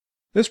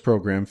This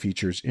program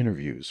features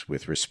interviews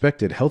with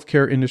respected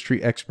healthcare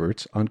industry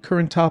experts on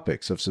current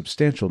topics of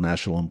substantial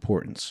national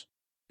importance.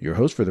 Your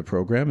host for the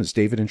program is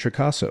David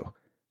Introcaso,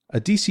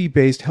 a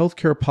DC-based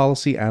healthcare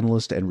policy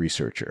analyst and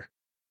researcher.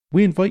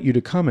 We invite you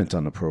to comment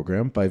on the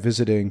program by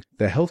visiting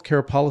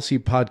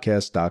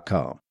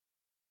thehealthcarepolicypodcast.com.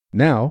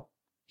 Now,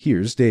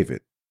 here's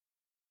David.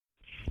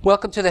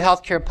 Welcome to the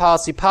Healthcare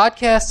Policy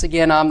Podcast.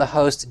 Again, I'm the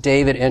host,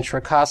 David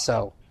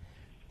Introcaso.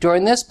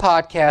 During this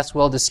podcast,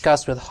 we'll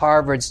discuss with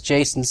Harvard's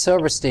Jason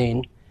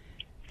Silverstein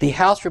the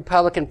House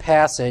Republican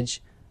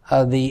passage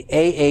of the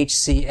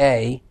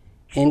AHCA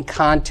in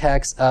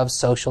context of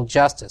social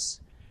justice.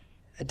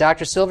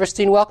 Dr.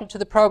 Silverstein, welcome to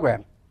the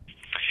program.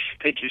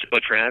 Thank you so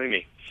much for having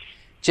me.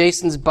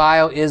 Jason's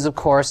bio is, of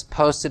course,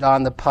 posted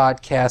on the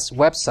podcast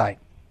website.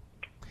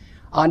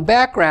 On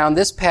background,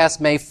 this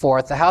past May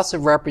 4th, the House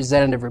of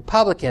Representative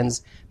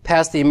Republicans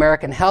passed the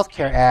American Health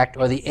Care Act,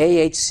 or the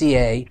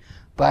AHCA,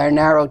 by a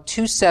narrow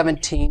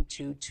 217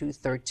 to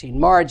 213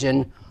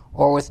 margin,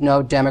 or with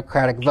no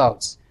Democratic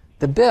votes.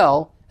 The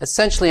bill,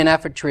 essentially an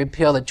effort to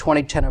repeal the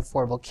 2010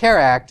 Affordable Care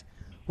Act,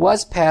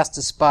 was passed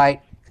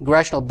despite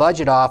Congressional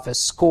Budget Office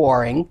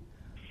scoring,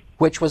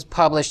 which was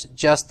published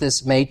just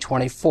this May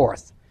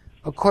 24th.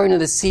 According to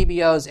the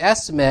CBO's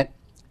estimate,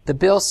 the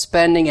bill's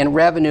spending and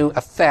revenue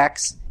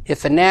effects,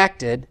 if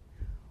enacted,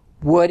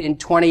 would in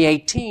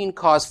 2018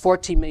 cause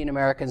 14 million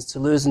Americans to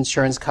lose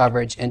insurance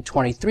coverage and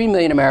 23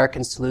 million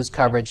Americans to lose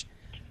coverage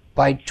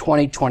by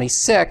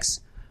 2026,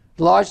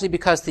 largely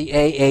because the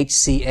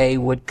AHCA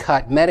would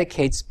cut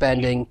Medicaid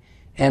spending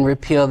and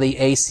repeal the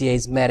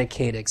ACA's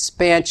Medicaid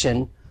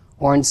expansion,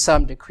 or in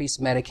some decrease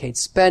Medicaid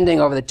spending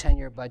over the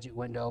 10-year budget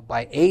window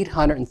by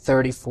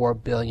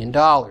 $834 billion.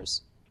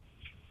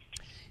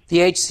 The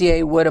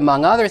HCA would,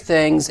 among other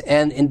things,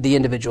 end in the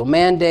individual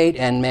mandate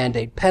and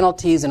mandate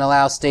penalties and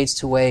allow states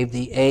to waive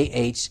the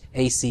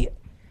AHCA's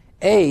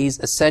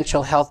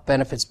essential health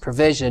benefits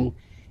provision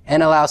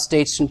and allow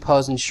states to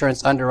impose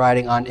insurance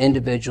underwriting on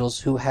individuals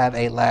who have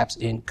a lapse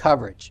in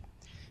coverage.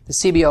 The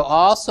CBO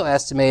also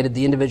estimated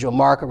the individual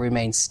market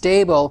remained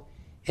stable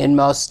in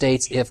most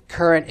states if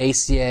current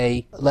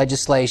ACA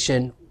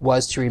legislation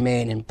was to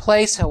remain in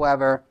place.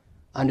 However,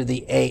 under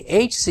the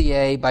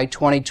AHCA, by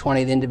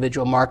 2020, the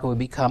individual market would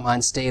become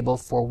unstable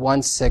for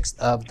 1/6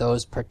 of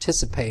those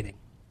participating.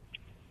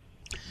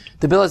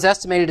 The bill is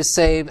estimated to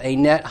save a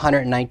net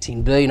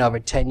 $119 billion over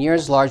 10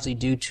 years, largely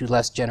due to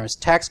less generous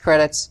tax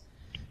credits,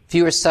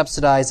 fewer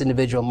subsidized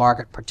individual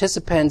market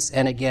participants,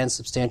 and again,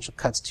 substantial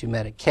cuts to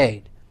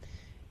Medicaid.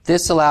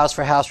 This allows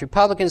for House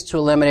Republicans to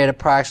eliminate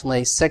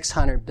approximately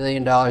 $600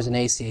 billion in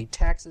ACA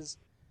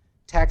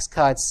tax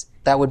cuts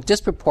that would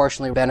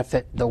disproportionately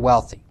benefit the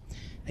wealthy.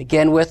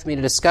 Again, with me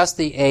to discuss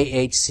the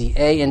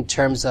AHCA in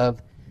terms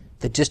of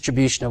the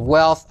distribution of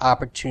wealth,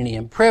 opportunity,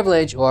 and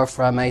privilege, or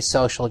from a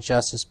social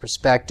justice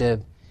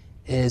perspective,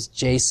 is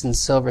Jason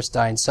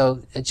Silverstein. So,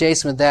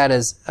 Jason, with that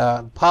as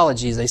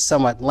apologies, a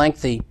somewhat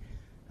lengthy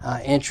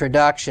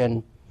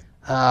introduction,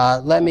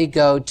 let me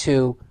go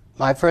to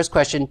my first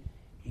question.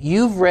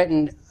 You've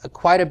written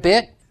quite a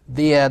bit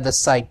via the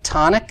site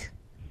Tonic,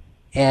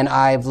 and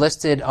I've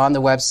listed on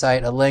the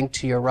website a link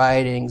to your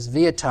writings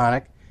via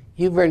Tonic.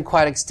 You've written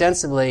quite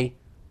extensively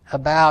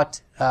about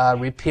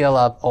repeal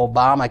of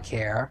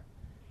Obamacare.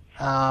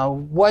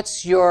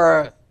 What's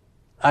your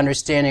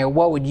understanding, or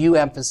what would you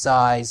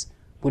emphasize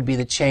would be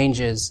the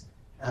changes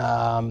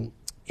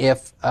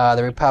if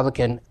the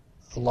Republican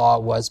law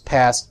was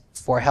passed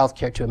for health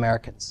care to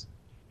Americans?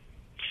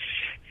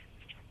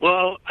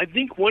 Well, I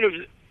think one of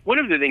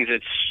the things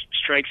that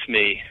strikes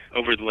me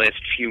over the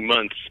last few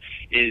months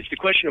is the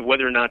question of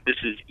whether or not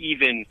this is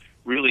even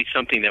really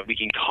something that we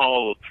can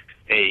call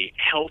a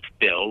health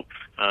bill,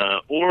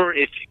 or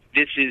if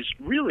this is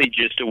really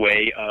just a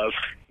way of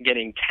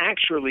getting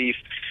tax relief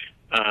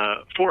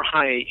for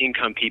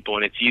high-income people,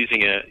 and it's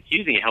using a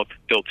health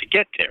bill to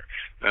get there.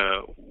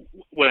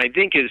 What I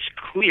think is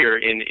clear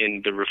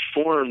in the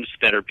reforms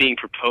that are being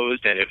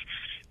proposed, and if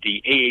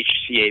the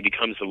AHCA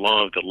becomes the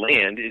law of the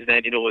land, is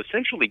that it'll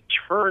essentially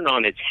turn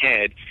on its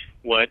head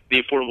what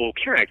the Affordable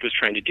Care Act was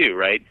trying to do,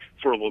 right?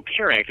 Affordable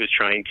Care Act was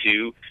trying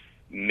to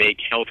make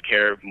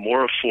healthcare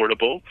more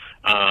affordable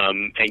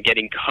and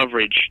getting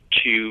coverage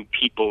to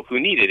people who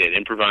needed it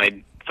and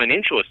provide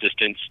financial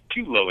assistance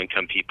to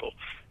low-income people.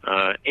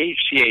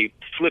 AHCA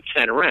flips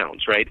that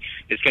around, right?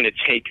 It's going to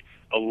take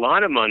a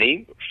lot of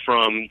money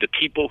from the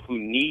people who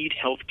need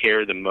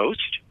healthcare the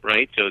most,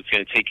 right? So it's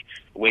going to take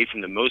away from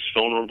the most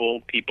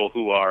vulnerable people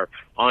who are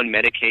on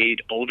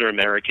Medicaid, older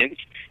Americans,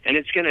 and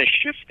it's going to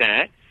shift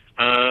that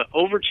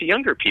over to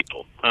younger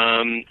people.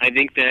 I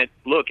think that,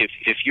 look,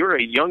 if you're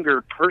a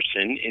younger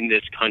person in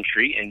this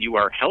country and you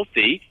are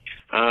healthy,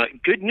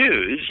 good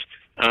news.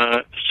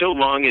 So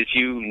long as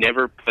you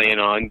never plan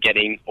on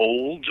getting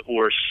old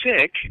or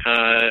sick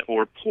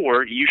or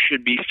poor, you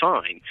should be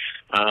fine.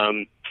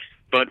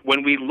 But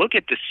when we look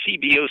at the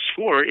CBO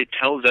score, it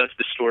tells us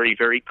the story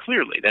very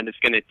clearly, that it's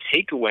going to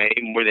take away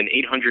more than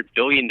 $800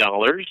 billion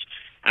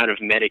out of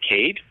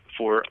Medicaid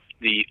for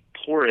the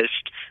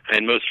poorest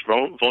and most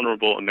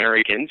vulnerable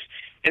Americans.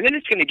 and then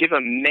it's going to give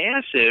a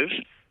massive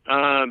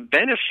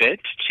benefit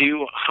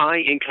to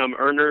high-income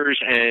earners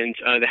and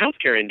the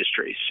healthcare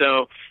industry.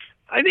 So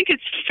I think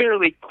it's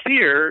fairly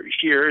clear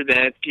here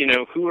that,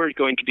 who are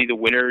going to be the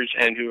winners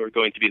and who are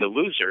going to be the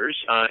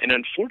losers. And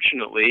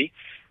unfortunately,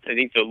 I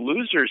think the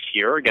losers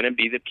here are going to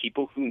be the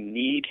people who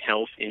need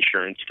health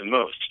insurance the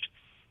most.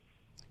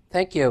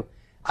 Thank you.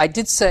 I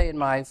did say in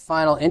my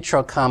final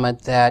intro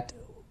comment that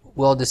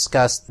we'll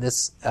discuss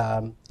this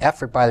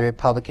effort by the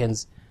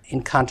Republicans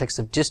in context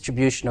of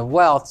distribution of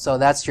wealth. So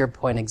that's your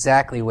point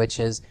exactly, which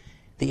is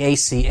the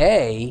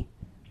ACA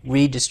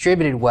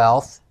redistributed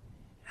wealth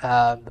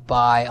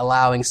by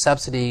allowing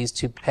subsidies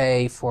to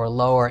pay for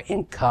lower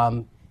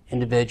income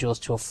individuals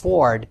to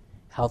afford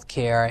health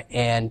care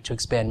and to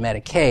expand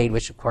Medicaid,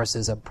 which of course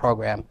is a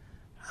program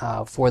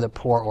for the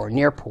poor or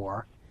near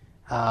poor.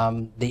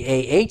 The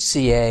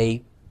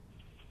AHCA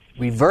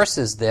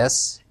reverses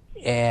this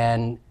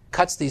and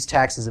cuts these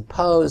taxes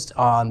imposed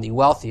on the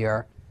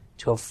wealthier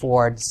to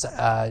afford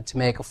to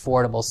make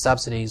affordable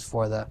subsidies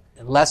for the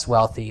less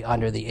wealthy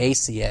under the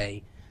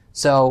ACA.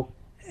 So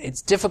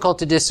it's difficult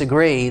to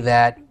disagree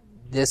that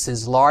this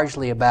is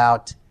largely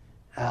about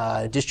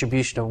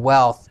distribution of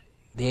wealth,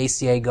 the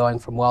ACA going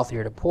from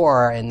wealthier to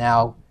poorer and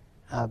now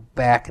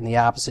back in the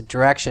opposite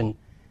direction.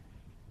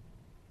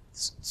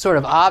 It's sort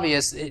of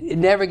obvious. It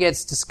never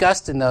gets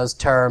discussed in those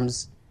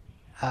terms.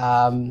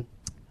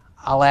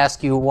 I'll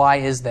ask you, why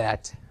is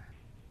that?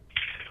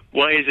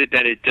 Why is it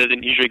that it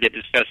doesn't usually get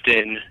discussed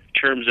in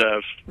terms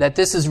of... That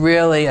this is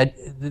really,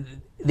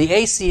 the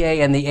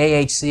ACA and the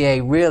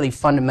AHCA really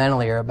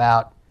fundamentally are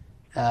about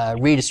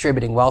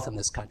redistributing wealth in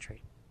this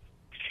country.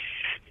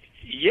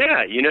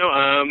 Yeah,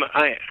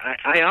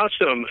 I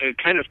also am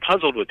kind of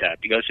puzzled with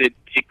that because it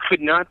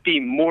could not be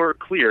more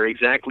clear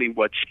exactly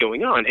what's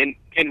going on.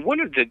 And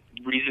one of the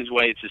reasons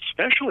why it's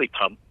especially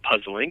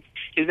puzzling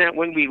is that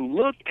when we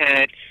look,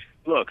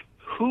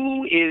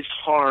 who is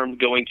harm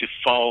going to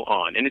fall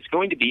on? And it's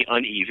going to be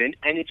uneven,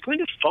 and it's going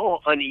to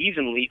fall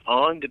unevenly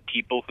on the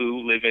people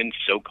who live in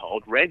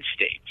so-called red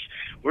states.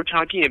 We're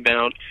talking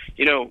about,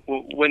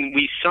 when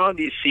we saw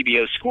these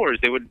CBO scores,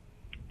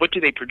 what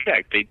do they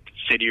project? They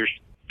say to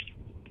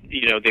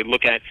they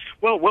look at,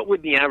 what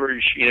would the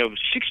average,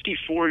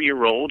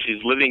 64-year-old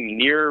who's living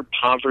near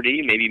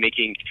poverty, maybe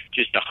making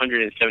just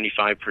 175%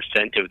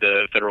 of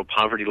the federal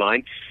poverty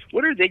line,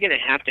 what are they going to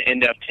have to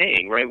end up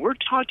paying, right? We're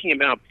talking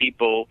about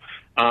people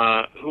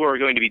who are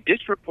going to be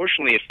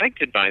disproportionately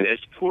affected by this,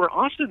 who are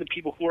also the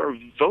people who are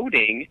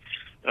voting,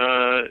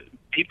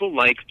 people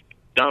like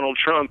Donald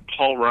Trump,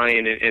 Paul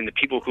Ryan, and the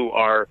people who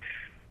are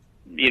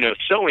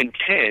so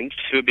intense,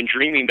 who have been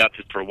dreaming about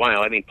this for a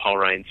while. I think Paul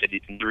Ryan said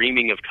he's been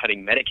dreaming of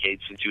cutting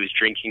Medicaid since he was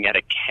drinking at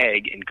a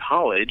keg in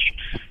college.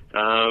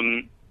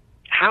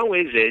 How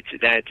is it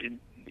that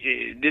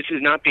this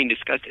is not being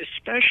discussed,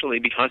 especially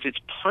because it's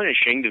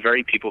punishing the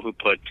very people who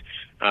put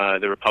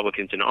the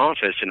Republicans in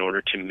office in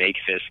order to make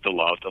this the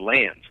law of the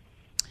land?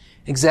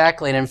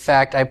 Exactly, and in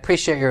fact, I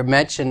appreciate your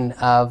mention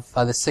of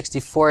the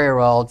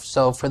 64-year-old.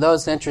 So for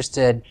those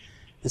interested,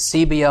 the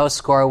CBO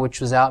score, which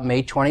was out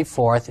May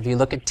 24th, if you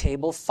look at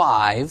Table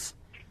 5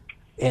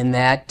 in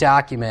that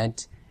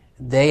document,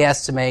 they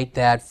estimate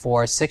that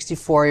for a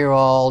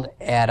 64-year-old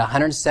at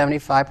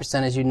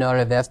 175%, as you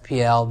noted, of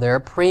FPL, their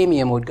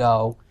premium would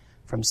go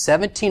from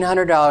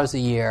 $1,700 a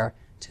year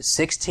to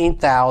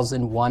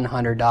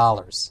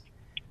 $16,100.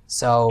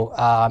 So,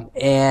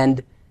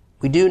 and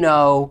we do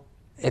know,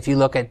 if you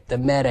look at the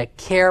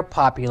Medicare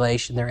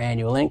population, their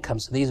annual income,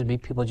 so these would be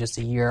people just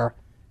a year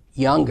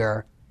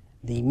younger,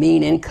 the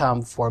mean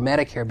income for a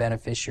Medicare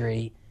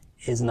beneficiary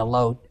is in the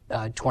low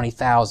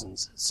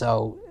 20,000s.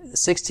 So the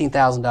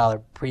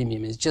 $16,000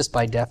 premium is just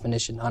by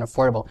definition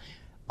unaffordable.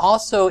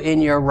 Also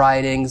in your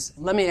writings,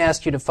 let me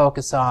ask you to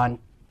focus on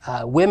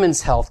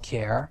women's health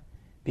care,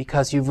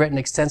 because you've written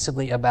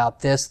extensively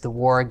about this, the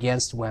war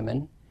against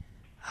women.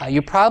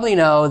 You probably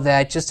know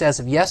that just as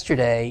of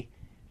yesterday,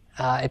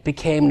 it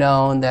became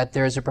known that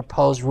there's a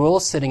proposed rule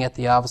sitting at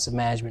the Office of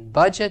Management and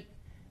Budget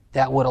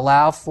that would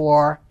allow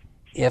for,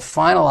 if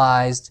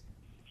finalized,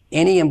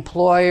 any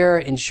employer,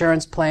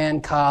 insurance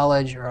plan,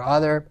 college, or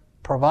other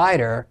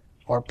provider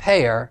or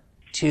payer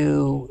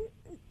to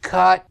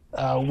cut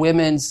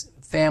women's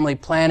family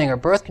planning or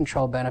birth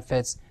control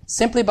benefits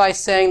simply by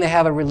saying they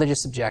have a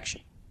religious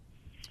objection.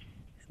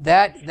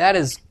 That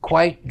is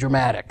quite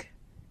dramatic.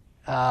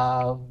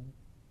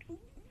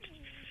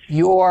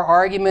 Your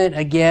argument,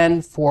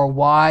 again, for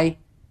why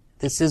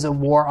this is a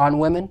war on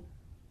women?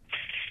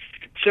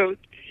 So,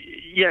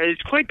 yeah,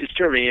 it's quite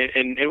disturbing,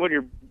 and what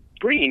you're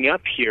bringing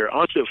up here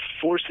also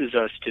forces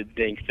us to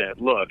think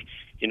that, look,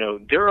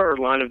 there are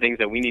a lot of things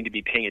that we need to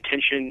be paying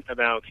attention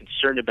about,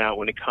 concerned about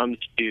when it comes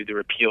to the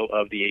repeal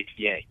of the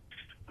ACA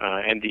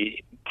and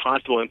the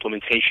possible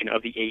implementation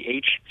of the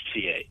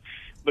AHCA.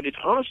 But it's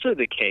also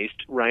the case,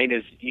 right,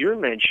 as you're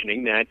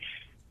mentioning, that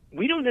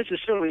we don't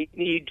necessarily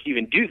need to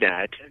even do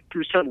that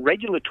through some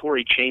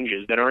regulatory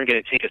changes that aren't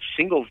going to take a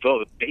single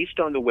vote based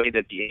on the way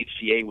that the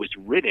AHCA was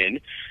written.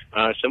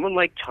 Someone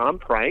like Tom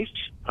Price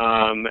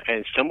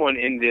and someone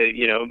in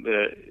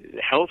the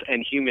Health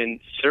and Human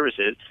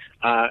Services,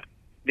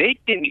 they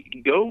can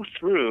go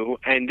through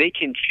and they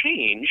can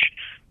change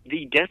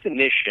the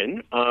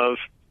definition of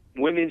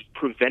women's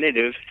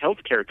preventative health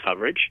care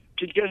coverage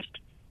to just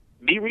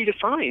be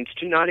redefined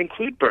to not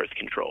include birth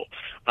control.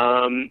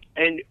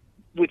 And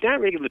with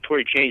that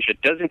regulatory change that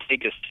doesn't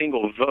take a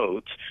single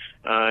vote,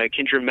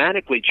 can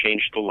dramatically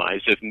change the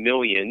lives of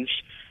millions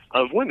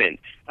of women.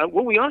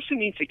 What we also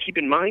need to keep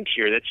in mind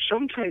here that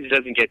sometimes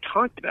doesn't get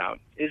talked about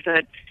is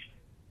that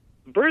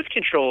birth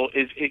control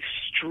is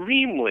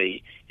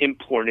extremely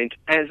important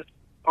as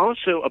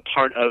also a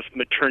part of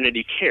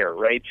maternity care,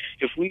 right?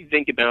 If we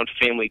think about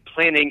family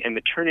planning and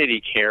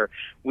maternity care,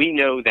 we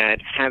know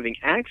that having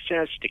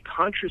access to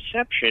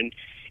contraception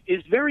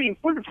is very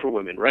important for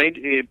women, right?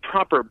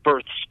 Proper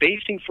birth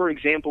spacing, for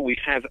example, we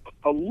have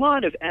a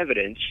lot of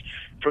evidence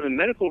from the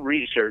medical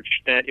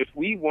research that if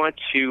we want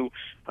to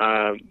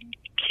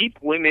keep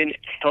women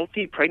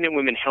healthy, pregnant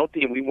women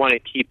healthy, and we want to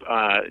keep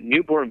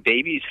newborn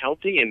babies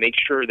healthy and make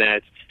sure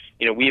that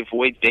we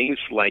avoid things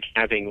like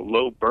having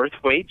low birth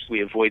weights,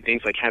 we avoid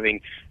things like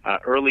having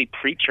early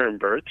preterm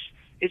births,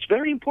 it's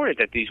very important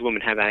that these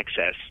women have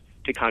access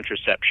to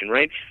contraception,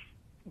 right?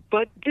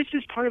 But this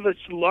is part of a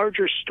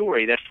larger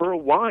story that for a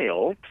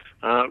while,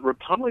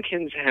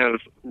 Republicans have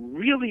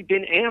really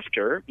been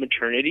after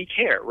maternity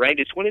care, right?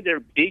 It's one of their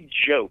big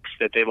jokes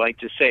that they like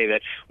to say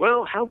that,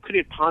 well, how could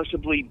it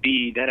possibly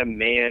be that a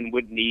man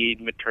would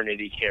need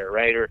maternity care,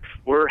 right?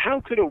 Or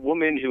how could a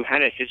woman who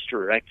had a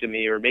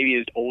hysterectomy or maybe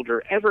is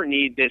older ever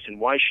need this,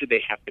 and why should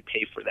they have to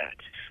pay for that?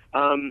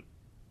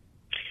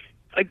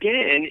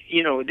 Again,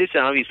 this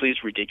obviously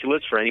is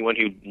ridiculous for anyone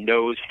who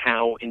knows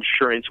how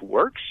insurance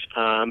works,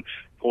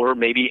 or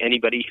maybe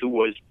anybody who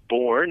was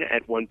born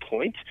at one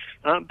point.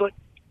 But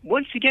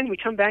once again, we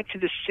come back to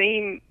the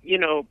same,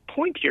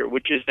 point here,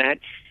 which is that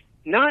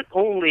not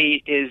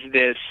only is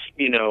this,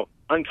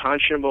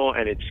 unconscionable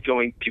and it's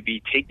going to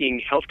be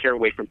taking healthcare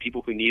away from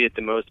people who need it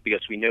the most,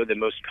 because we know the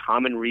most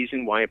common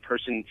reason why a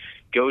person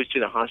goes to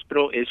the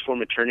hospital is for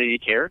maternity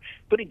care,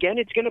 but again,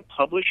 it's going to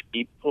punish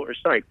people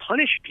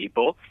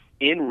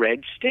in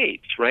red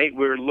states, right?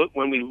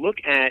 When we look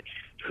at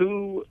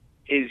who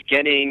is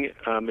getting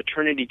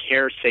maternity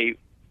care, say,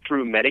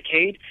 through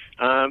Medicaid,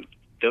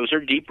 those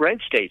are deep red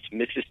states.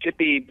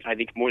 Mississippi, I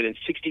think more than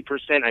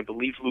 60%. I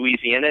believe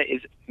Louisiana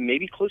is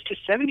maybe close to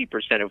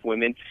 70% of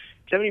women.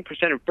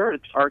 70% of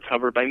births are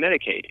covered by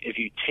Medicaid. If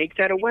you take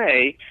that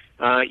away,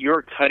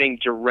 you're cutting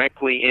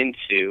directly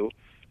into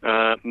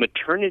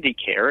maternity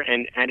care,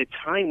 and at a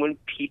time when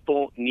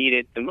people need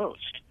it the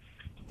most.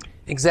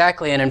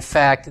 Exactly, and in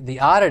fact, the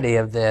oddity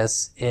of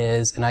this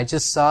is, and I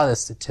just saw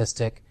this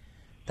statistic,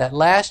 that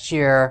last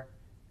year,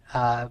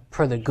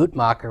 per the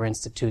Guttmacher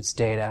Institute's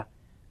data,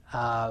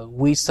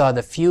 we saw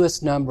the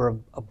fewest number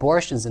of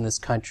abortions in this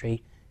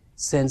country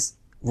since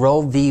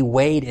Roe v.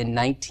 Wade in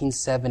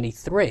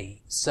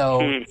 1973.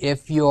 So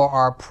if you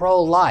are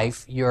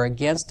pro-life, you're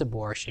against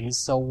abortions,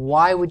 so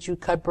why would you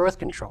cut birth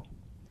control?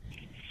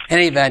 In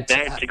any event,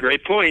 that's a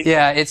great point.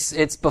 Yeah, it's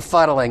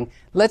befuddling.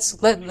 Let's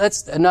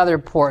another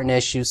important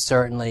issue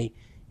certainly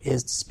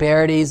is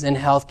disparities in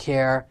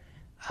healthcare.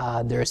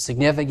 They're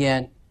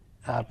significant,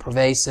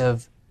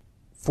 pervasive.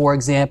 For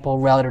example,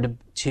 relative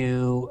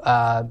to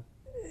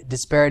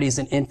disparities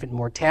in infant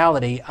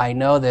mortality, I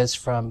know this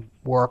from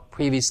work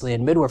previously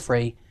in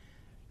midwifery.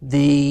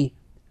 The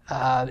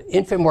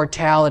infant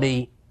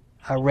mortality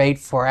rate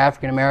for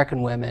African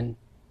American women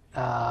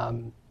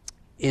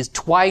is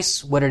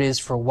twice what it is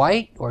for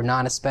white or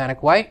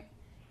non-Hispanic white,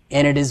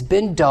 and it has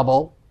been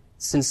double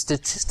since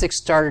statistics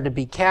started to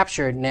be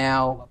captured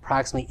now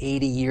approximately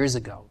 80 years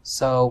ago.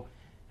 So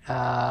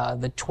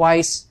the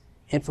twice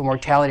infant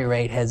mortality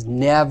rate has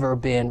never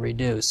been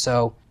reduced.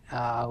 So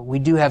we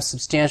do have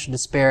substantial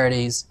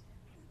disparities.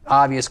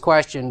 Obvious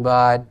question,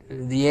 but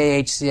the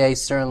AHCA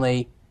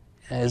certainly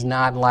is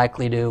not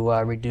likely to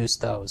reduce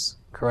those,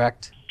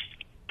 correct?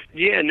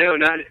 Yeah, no,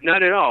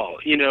 not at all.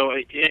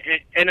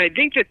 And I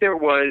think that there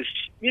was,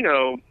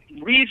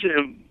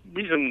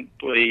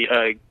 reasonably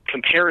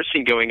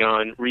comparison going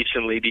on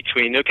recently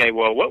between, okay,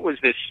 well, what was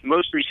this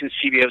most recent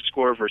CBO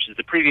score versus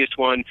the previous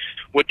one?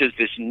 What does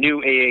this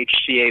new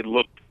AHCA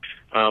look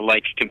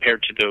like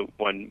compared to the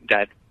one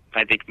that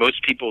I think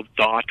most people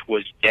thought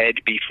was dead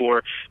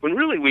before, when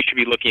really we should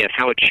be looking at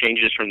how it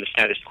changes from the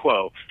status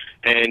quo.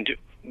 And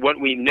what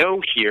we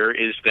know here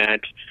is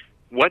that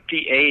what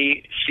the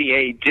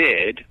AHCA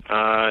did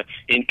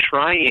in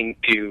trying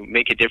to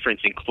make a difference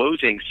in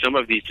closing some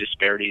of these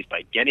disparities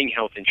by getting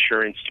health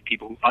insurance to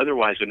people who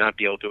otherwise would not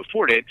be able to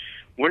afford it,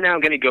 we're now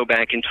going to go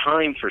back in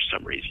time for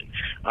some reason.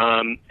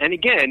 And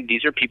again,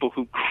 these are people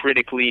who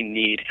critically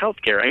need health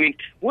care. I mean,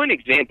 one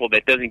example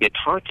that doesn't get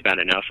talked about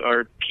enough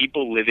are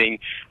people living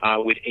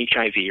with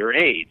HIV or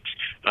AIDS.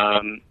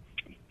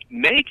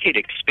 Medicaid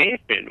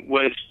expansion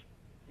was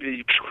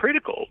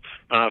critical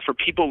for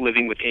people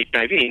living with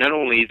HIV. Not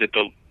only is it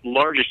the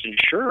largest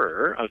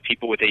insurer of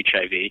people with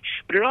HIV,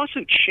 but it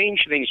also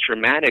changed things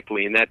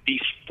dramatically in that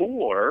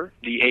before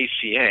the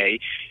ACA,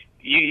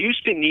 you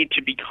used to need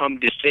to become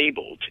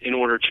disabled in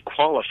order to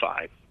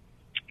qualify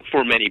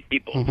for many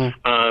people.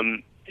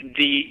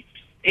 The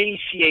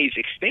AHCA's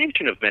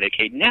expansion of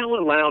Medicaid now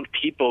allowed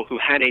people who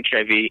had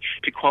HIV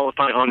to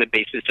qualify on the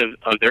basis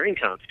of their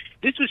income.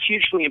 This was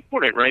hugely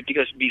important, right?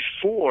 Because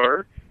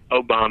before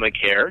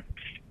Obamacare,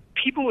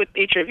 people with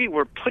HIV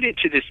were put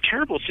into this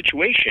terrible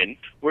situation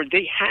where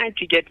they had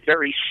to get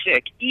very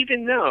sick,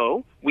 even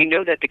though we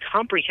know that the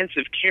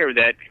comprehensive care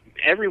that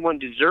everyone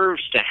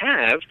deserves to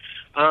have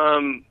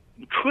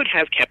could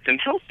have kept them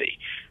healthy.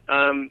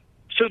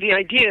 So the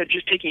idea,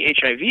 just taking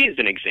HIV as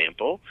an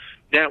example,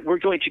 that we're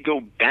going to go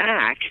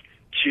back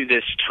to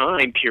this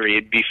time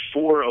period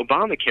before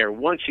Obamacare,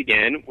 once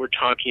again, we're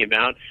talking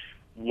about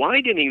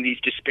widening these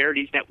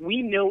disparities that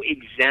we know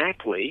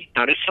exactly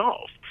how to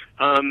solve.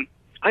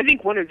 I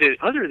think one of the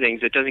other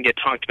things that doesn't get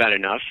talked about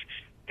enough,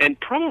 and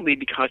probably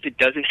because it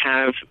doesn't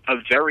have a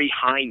very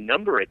high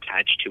number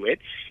attached to it,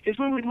 is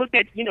when we look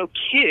at,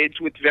 kids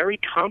with very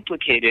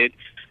complicated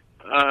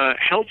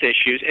health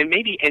issues and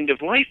maybe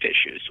end-of-life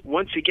issues.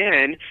 Once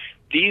again,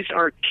 these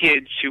are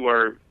kids who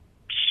are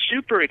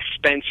super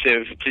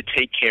expensive to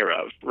take care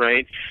of,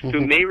 right?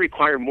 Who may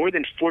require more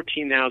than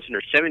 $14,000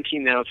 or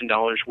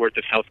 $17,000 worth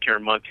of health care a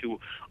month, who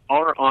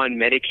are on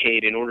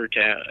Medicaid in order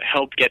to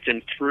help get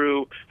them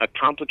through a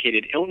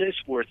complicated illness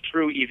or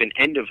through even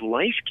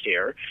end-of-life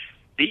care.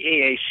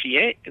 The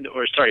ACA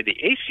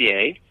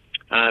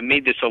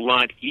made this a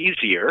lot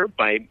easier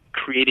by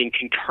creating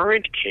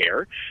concurrent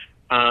care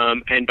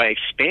and by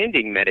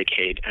expanding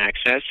Medicaid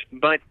access.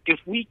 But if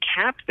we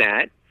cap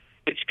that,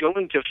 it's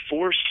going to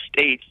force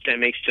states to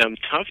make some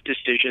tough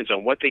decisions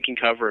on what they can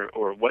cover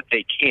or what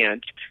they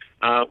can't,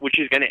 which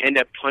is going to end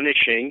up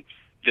punishing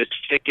the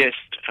sickest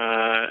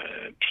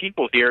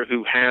people here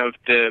who have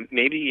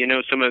maybe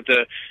some of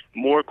the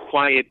more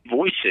quiet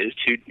voices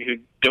who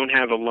don't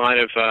have a lot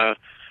of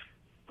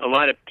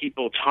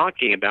people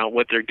talking about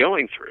what they're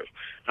going through.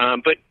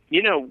 But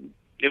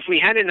if we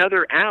had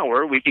another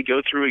hour, we could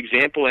go through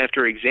example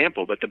after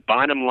example. But the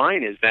bottom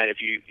line is that if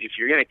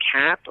you're going to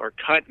cap or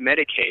cut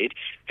Medicaid,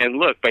 and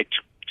look, by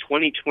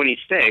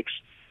 2026,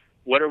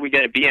 what are we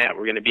going to be at?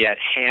 We're going to be at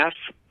half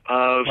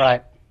of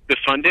the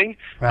funding.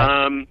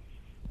 Right.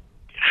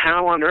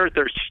 How on earth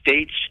are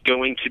states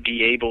going to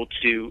be able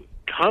to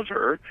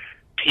cover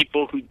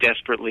people who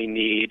desperately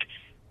need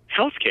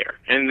health care?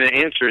 And the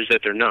answer is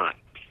that they're not.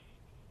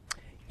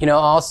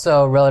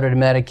 Also relative to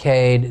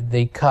Medicaid,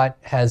 the cut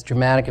has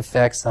dramatic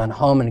effects on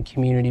home and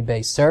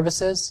community-based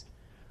services,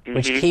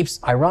 which keeps,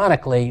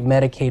 ironically,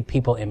 Medicaid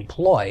people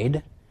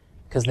employed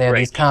because they have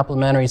these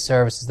complementary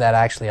services that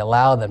actually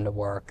allow them to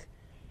work.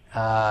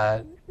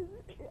 I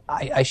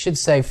should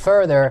say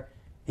further,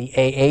 the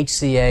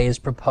AHCA is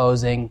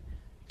proposing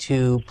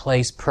to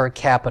place per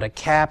capita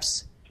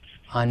caps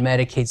on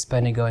Medicaid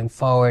spending going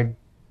forward.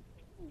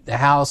 The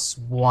House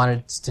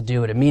wanted to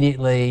do it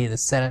immediately. The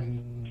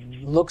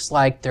Senate looks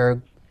like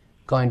they're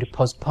going to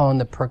postpone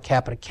the per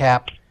capita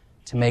cap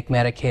to make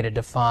Medicaid a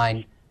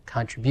defined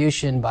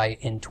contribution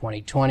in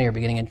 2020 or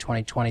beginning in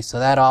 2020. So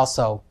that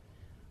also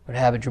would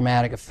have a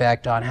dramatic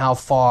effect on how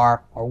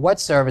far or what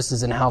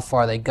services and how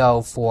far they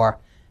go for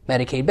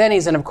Medicaid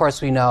bennies. And of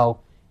course, we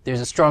know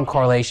there's a strong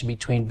correlation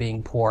between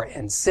being poor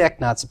and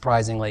sick, not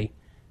surprisingly.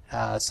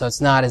 So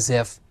it's not as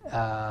if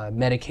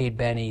Medicaid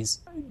bennies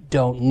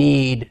don't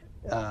need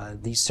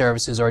these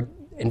services, or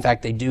in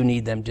fact, they do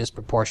need them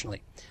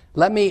disproportionately.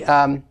 Let me,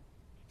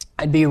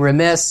 I'd be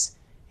remiss,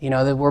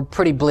 that we're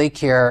pretty bleak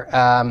here.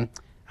 I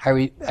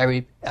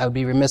would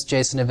be remiss,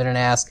 Jason, if I didn't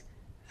ask,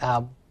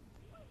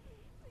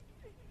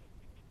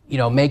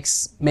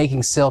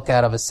 making silk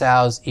out of a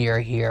sow's ear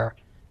here.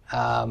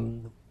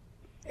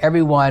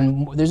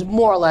 There's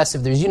more or less,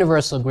 if there's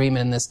universal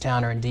agreement in this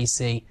town or in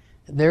D.C.,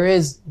 there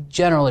is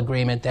general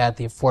agreement that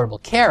the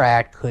Affordable Care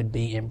Act could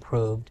be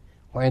improved,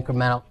 or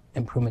incremental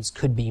improvements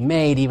could be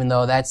made, even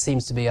though that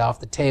seems to be off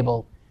the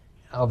table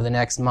over the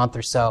next month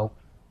or so.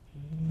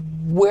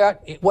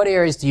 What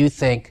areas do you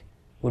think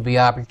would be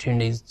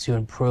opportunities to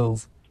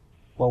improve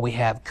what we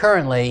have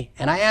currently?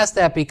 And I ask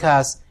that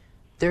because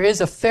there is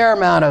a fair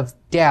amount of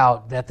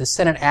doubt that the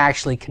Senate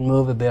actually can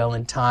move a bill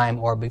in time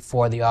or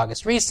before the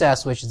August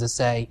recess, which is to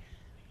say,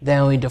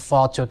 then we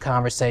default to a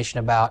conversation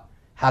about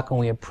how can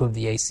we improve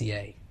the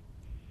ACA.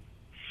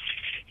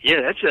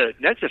 Yeah,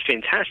 that's a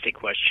fantastic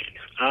question.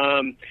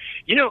 I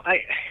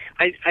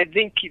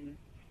think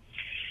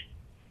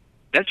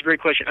that's a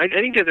great question. I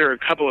think that there are a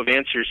couple of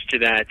answers to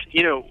that.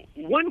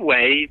 One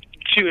way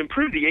to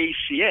improve the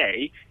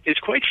ACA is,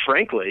 quite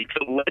frankly,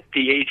 to let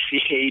the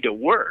ACA to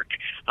work.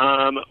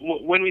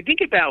 When we think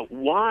about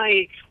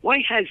why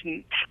has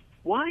the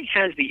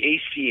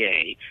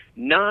ACA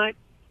not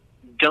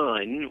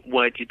done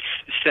what it's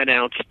set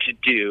out to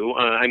do?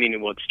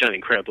 It's done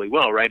incredibly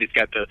well, right? It's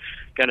got us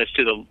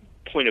to the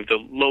point of the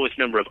lowest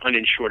number of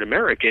uninsured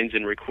Americans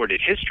in recorded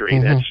history,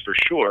 that's for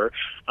sure.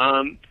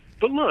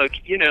 But look,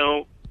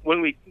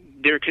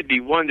 there could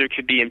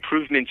be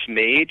improvements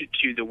made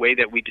to the way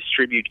that we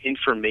distribute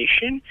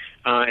information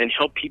and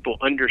help people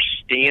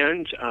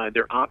understand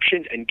their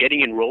options and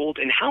getting enrolled.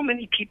 And how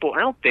many people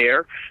out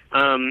there,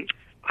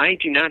 I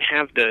do not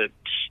have the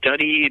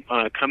study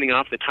coming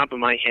off the top of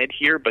my head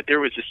here, but there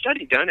was a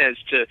study done as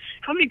to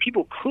how many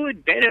people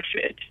could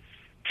benefit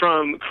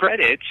from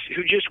credits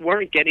who just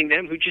weren't getting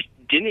them, who just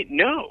didn't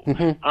know.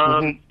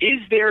 Is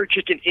there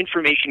just an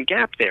information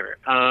gap there?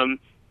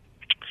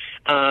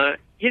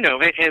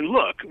 And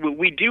look,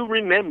 we do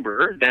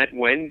remember that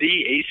when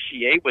the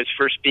ACA was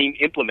first being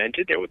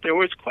implemented, there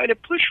was quite a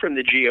push from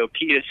the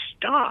GOP to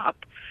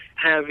stop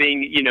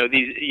having,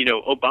 these,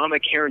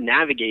 Obamacare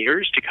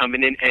navigators to come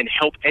in and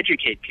help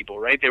educate people,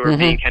 right? They were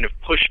being kind of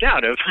pushed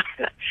out of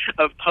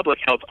of public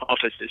health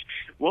offices.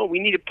 Well, we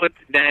need to put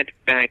that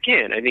back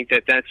in. I think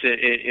that's an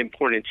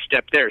important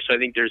step there. So I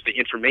think there's the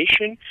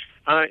information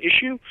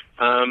issue.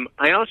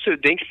 I also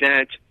think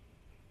that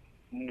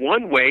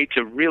one way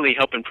to really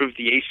help improve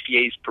the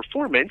ACA's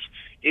performance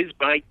is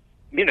by,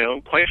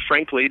 quite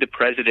frankly, the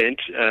president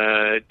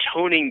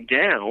toning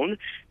down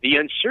the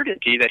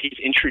uncertainty that he's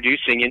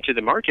introducing into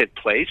the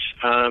marketplace.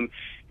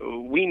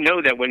 We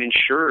know that when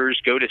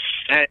insurers go to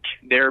set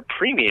their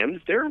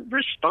premiums, they're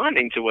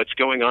responding to what's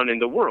going on in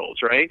the world,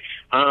 right?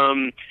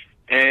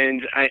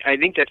 And I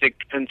think that the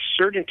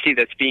uncertainty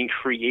that's being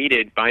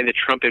created by the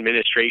Trump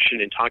administration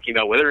in talking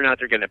about whether or not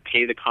they're going to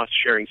pay the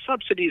cost-sharing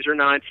subsidies or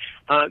not,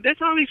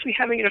 that's obviously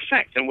having an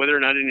effect on whether or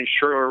not an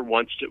insurer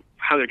wants to,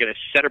 how they're going to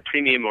set a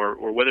premium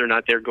or whether or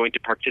not they're going to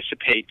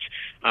participate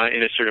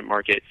in a certain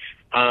market.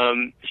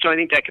 So I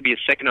think that could be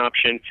a second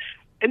option.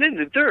 And then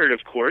the third,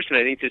 of course, and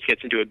I think this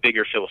gets into a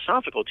bigger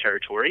philosophical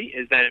territory,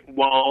 is that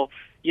while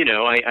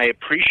I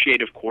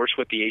appreciate, of course,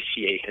 what the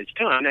ACA has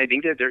done, I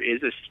think that there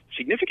is a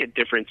significant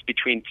difference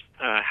between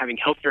having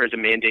healthcare as a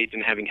mandate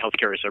and having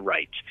healthcare as a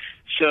right.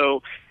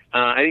 So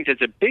I think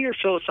that's a bigger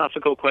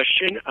philosophical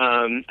question.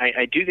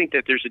 I do think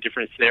that there's a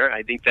difference there.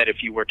 I think that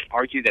if you were to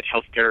argue that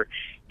healthcare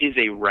is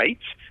a right,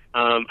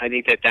 I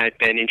think that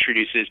then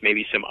introduces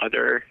maybe some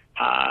other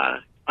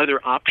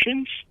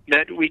options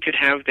that we could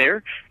have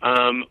there.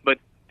 But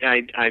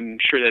I'm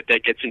sure that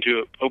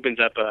opens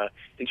up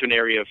into an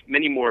area of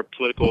many more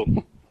political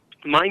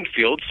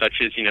minefields, such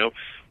as,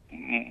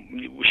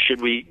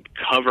 should we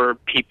cover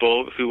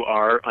people who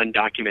are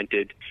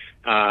undocumented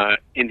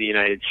in the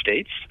United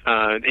States?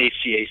 The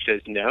ACA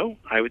says no.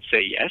 I would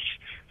say yes.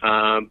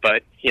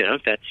 But,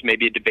 that's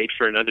maybe a debate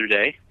for another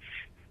day.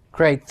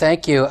 Great.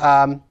 Thank you.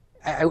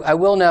 I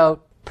will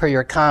note, per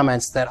your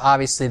comments, that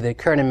obviously the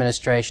current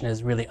administration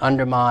is really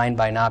undermined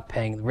by not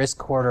paying the risk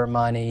corridor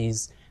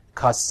monies,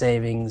 cost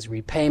savings,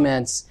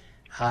 repayments,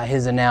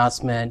 his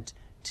announcement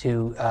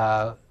to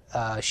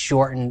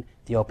shorten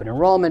the open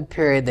enrollment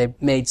period. They've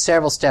made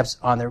several steps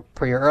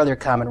per your earlier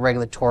comment,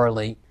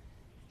 regulatorily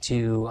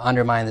to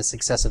undermine the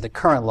success of the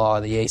current law,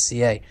 the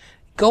ACA.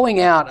 Going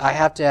out, I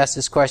have to ask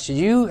this question.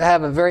 You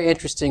have a very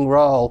interesting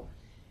role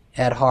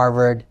at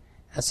Harvard,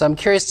 so I'm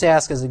curious to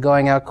ask as a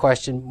going out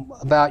question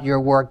about your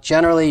work.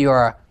 Generally,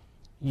 you're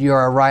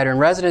a writer in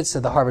residence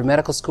at the Harvard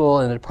Medical School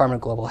in the Department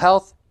of Global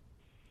Health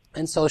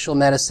and Social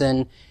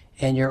Medicine,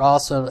 and you're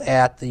also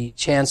at the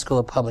Chan School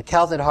of Public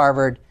Health at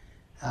Harvard.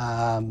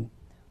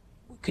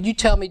 Could you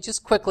tell me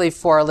just quickly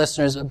for our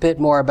listeners a bit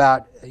more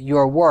about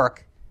your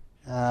work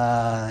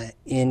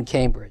in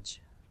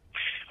Cambridge?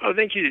 Oh,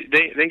 thank you.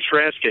 Thanks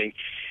for asking.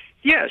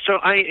 Yeah, so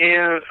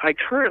I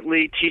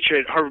currently teach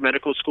at Harvard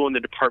Medical School in the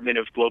Department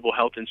of Global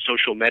Health and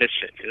Social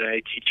Medicine, and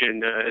I teach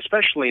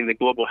especially in the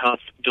Global Health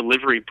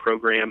Delivery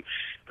Program,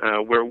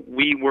 where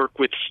we work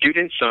with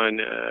students on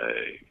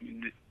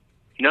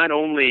not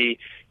only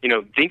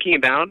thinking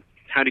about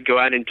how to go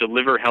out and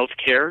deliver health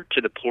care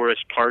to the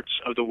poorest parts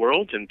of the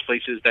world and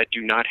places that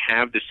do not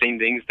have the same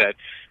things that,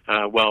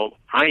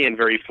 I am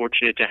very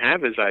fortunate to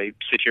have as I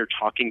sit here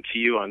talking to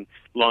you on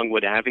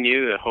Longwood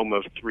Avenue, the home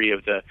of 3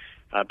 of the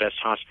best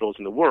hospitals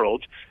in the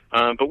world.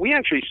 But we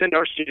actually send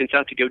our students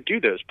out to go do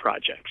those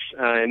projects.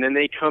 And then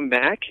they come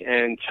back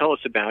and tell us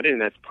about it,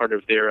 and that's part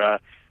of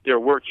their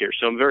work here.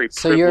 So I'm very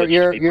privileged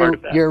to be part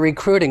of that. So you're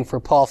recruiting for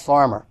Paul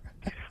Farmer.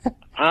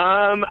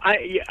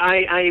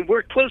 I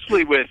work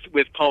closely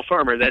with Paul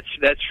Farmer.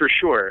 That's for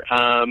sure.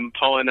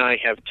 Paul and I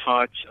have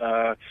taught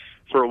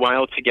for a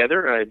while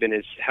together. I've been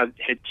his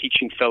head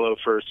teaching fellow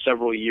for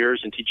several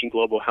years and teaching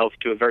global health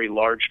to a very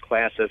large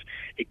class of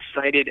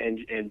excited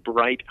and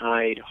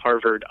bright-eyed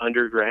Harvard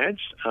undergrads.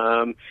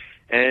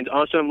 And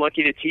also I'm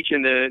lucky to teach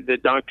in the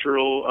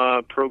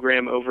doctoral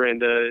program over in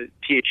the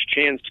T.H.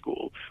 Chan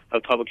School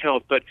of Public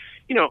Health. But,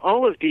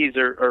 all of these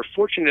are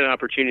fortunate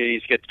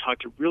opportunities to get to talk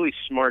to really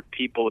smart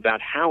people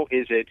about how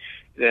is it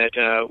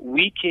that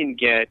we can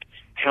get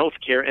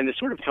healthcare and the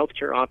sort of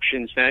healthcare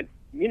options that,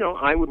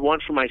 I would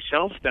want for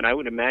myself, that I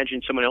would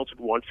imagine someone else would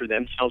want for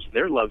themselves and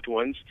their loved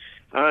ones,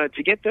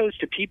 to get those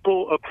to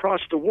people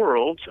across the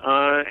world,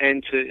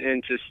 and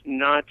to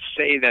not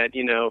say that,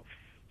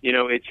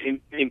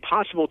 it's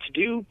impossible to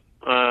do,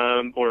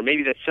 or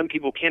maybe that some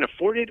people can't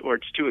afford it, or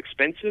it's too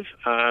expensive.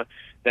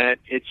 that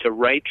it's a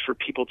right for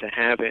people to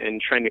have it,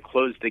 and trying to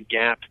close the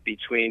gap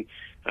between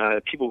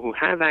people who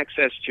have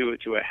access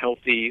to a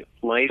healthy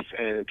life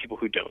and people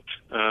who don't.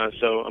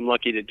 So I'm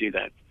lucky to do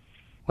that.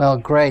 Well,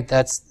 great.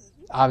 That's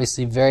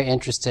obviously very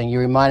interesting. You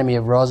reminded me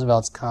of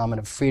Roosevelt's comment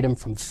of freedom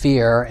from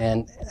fear,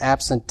 and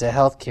absent to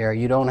health care,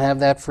 you don't have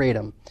that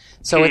freedom.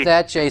 So with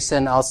that,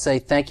 Jason, I'll say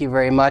thank you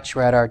very much.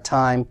 We're at our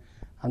time,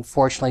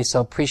 unfortunately,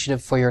 so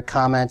appreciative for your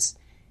comments.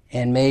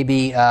 And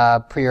maybe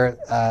per your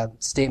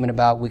statement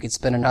about we could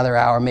spend another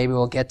hour, maybe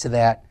we'll get to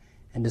that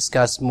and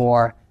discuss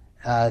more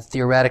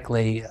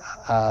theoretically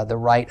the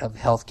right of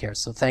health care.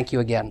 So thank you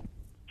again.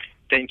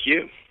 Thank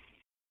you.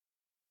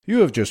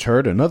 You have just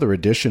heard another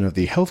edition of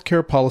the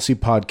Healthcare Policy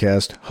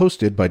Podcast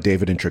hosted by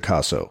David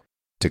Introcaso.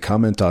 To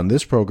comment on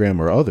this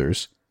program or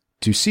others,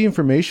 to see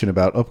information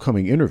about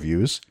upcoming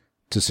interviews,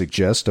 to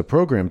suggest a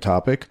program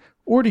topic,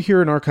 or to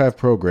hear an archive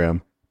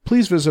program,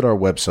 please visit our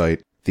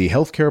website,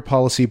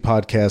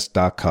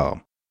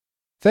 thehealthcarepolicypodcast.com.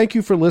 Thank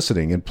you for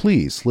listening, and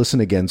please listen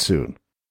again soon.